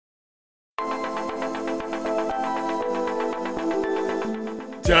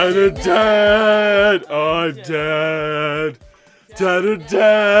Dead. I'm dead.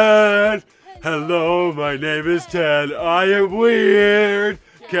 Dead. Hello, my name is Ted. I am weird.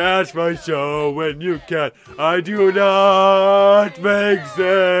 Catch my show when you can. I do not make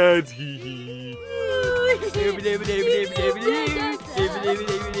sense.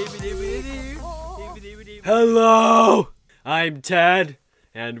 Hello, I'm Ted,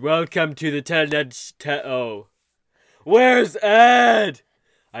 and welcome to the Ted. Where's Ed?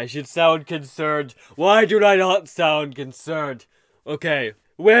 I should sound concerned. Why do I not sound concerned? Okay,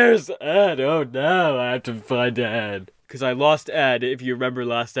 where's Ed? Oh no, I have to find Ed. Because I lost Ed, if you remember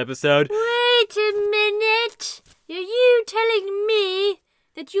last episode. Wait a minute. Are you telling me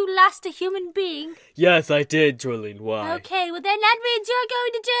that you lost a human being? Yes, I did, Jolene. Why? Okay, well then that means you're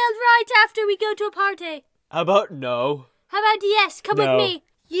going to jail right after we go to a party. How about no? How about yes? Come No. with me.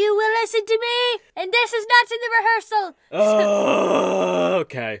 You will listen to me, and this is not in the rehearsal. Oh,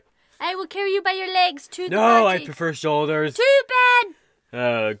 okay. I will carry you by your legs to the No, I party. prefer shoulders. Too bad.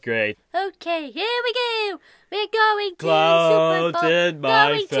 Oh, great. Okay, here we go. We're going to Clouds the Super Bowl. in my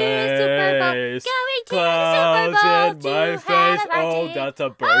Going to the Super Bowl. face. Going to Clouds the Super Bowl in my to have face. a party. Oh, that's a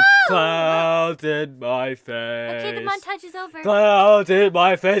bird. Oh! Clouds in my face. Okay, the montage is over. Clouds in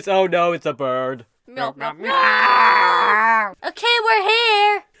my face. Oh no, it's a bird. Okay, we're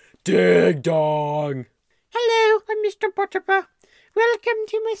here. Ding dong. Hello, I'm Mr. Butterbur. Welcome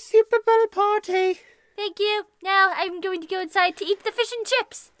to my Super Bowl party. Thank you. Now I'm going to go inside to eat the fish and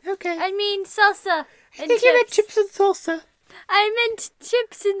chips. Okay. I mean salsa I and think you meant chips. chips and salsa. I meant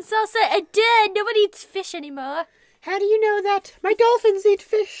chips and salsa and duh, nobody eats fish anymore. How do you know that? My dolphins eat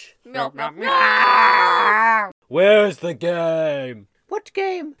fish. Where's the game? What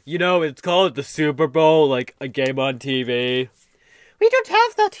game? You know, it's called the Super Bowl, like a game on TV. We don't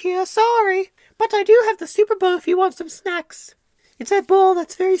have that here, sorry. But I do have the Super Bowl if you want some snacks. It's that bowl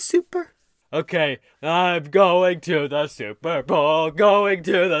that's very super. Okay, I'm going to the Super Bowl, going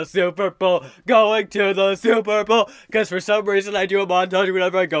to the Super Bowl, going to the Super Bowl, because for some reason I do a montage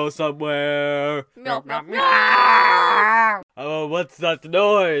whenever I go somewhere. Oh, what's that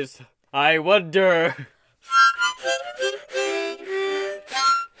noise? I wonder.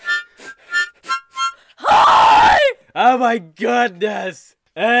 Hi! Oh my goodness!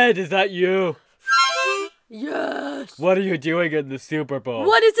 Ed, is that you? Yes. What are you doing in the Super Bowl?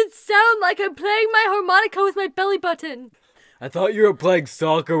 What does it sound like? I'm playing my harmonica with my belly button. I thought you were playing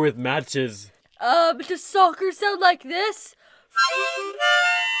soccer with matches. Does soccer sound like this?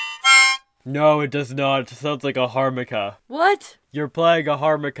 No, it does not. It sounds like a harmonica. What? You're playing a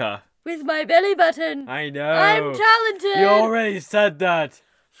harmonica. With my belly button. I know. I'm talented. You already said that.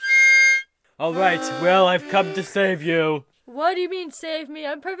 Alright, well, I've come to save you. What do you mean save me?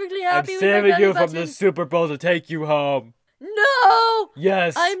 I'm perfectly I'm happy with my saving belly you button. from the Super Bowl to take you home. No!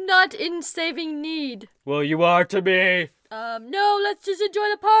 Yes. I'm not in saving need. Well, you are to me. No, let's just enjoy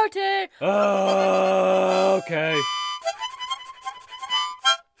the party. Okay.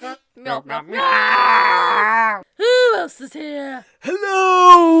 Who else is here?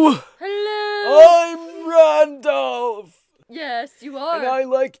 Hello! Hello. I'm Randolph! Yes, you are. And I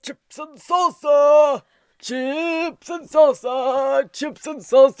like chips and salsa! Chips and salsa! Chips and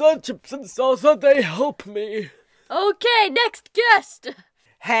salsa! Chips and salsa! They help me! Okay, next guest.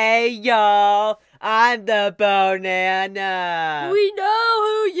 Hey, y'all. I'm the banana. We know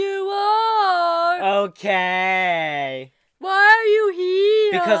who you are. Okay. Why are you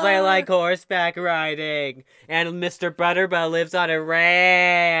here? Because I like horseback riding. And Mr. Butterbur lives on a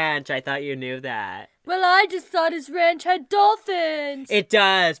ranch. I thought you knew that. Well, I just thought his ranch had dolphins. It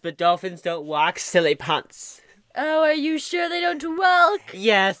does, but dolphins don't walk, silly punts. Oh, are you sure they don't walk?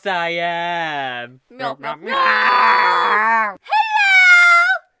 Yes, I am. Hello! I'm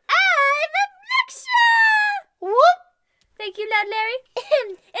Alexa! Whoop! Thank you, Loud Larry.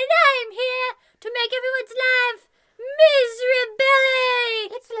 And I'm here to make everyone's life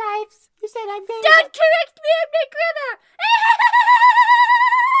miserable. It's lives. You said I'm being... Don't correct me, I'm Nick Rimmer.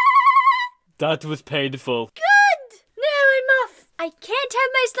 That was painful. Good! Now I'm off. I can't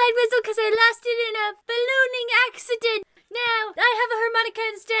have my slide whistle because I lost it in a ballooning accident. Now I have a harmonica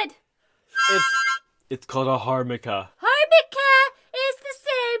instead. It's called a harmonica. Harmonica is the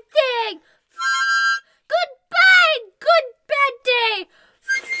same thing. Goodbye, good bad day.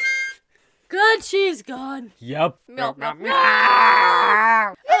 Good, she's gone. Yep.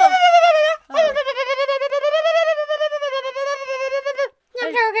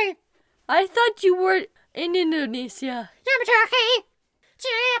 I thought you were in Indonesia.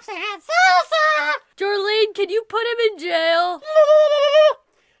 Chips and salsa. Jorlene, can you put him in jail?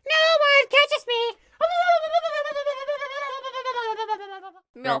 No one catches me.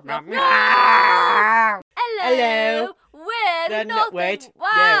 Meow, meow, meow. Hello. We're the Wait.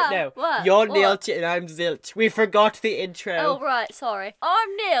 Wow. No. What? You're What? Nilch and I'm Zilch. We forgot the intro. Oh, right. Sorry. I'm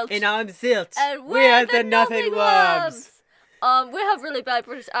Nilch. And I'm Zilch. And we're the Nothing Worms. We have really bad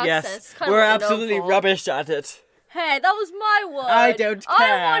British accents. Yes, Kind of we're what we're known absolutely for. rubbish at it. Hey, that was my word. I don't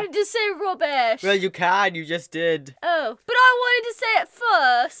care. I wanted to say rubbish. Well, you can. You just did. Oh, but I wanted to say it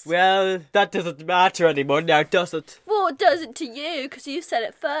first. Well, that doesn't matter anymore now, does it? Well, it doesn't to you, because you said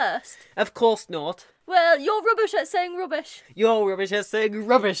it first. Of course not. Well, you're rubbish at saying rubbish. You're rubbish at saying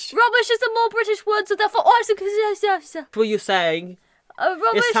rubbish. Rubbish is a more British word, so therefore... What were you saying?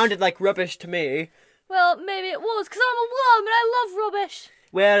 Rubbish? It sounded like rubbish to me. Well, maybe it was, because I'm a worm and I love rubbish.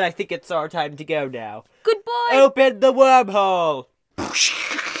 Well, I think it's our time to go now. Goodbye. Open the wormhole!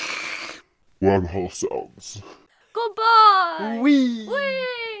 Wormhole sounds. Goodbye. Wee!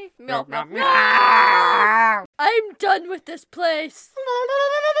 Whee! Meow, meow, meow. I'm done with this place.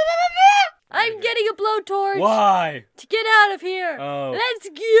 I'm getting a blowtorch Why? to get out of here. Oh. Let's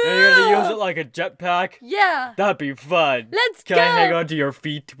go. You're gonna use it like a jetpack? Yeah. That'd be fun. Let's Can go. I hang on to your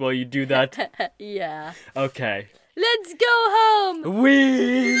feet while you do that? Yeah. Okay. Let's go home.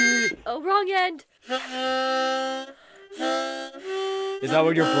 Wee! Oh, wrong end. Is that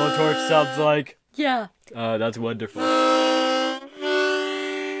what your blowtorch sounds like? Yeah. That's wonderful. Meow,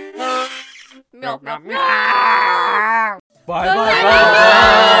 meow, meow. Bye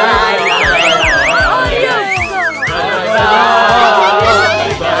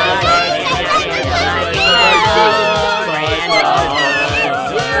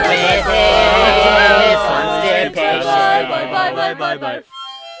Bye, bye bye.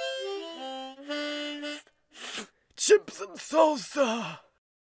 Chips and salsa.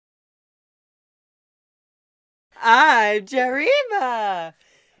 I'm Jarima.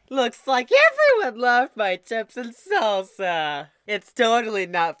 Looks like everyone loved my chips and salsa. It's totally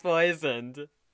not poisoned.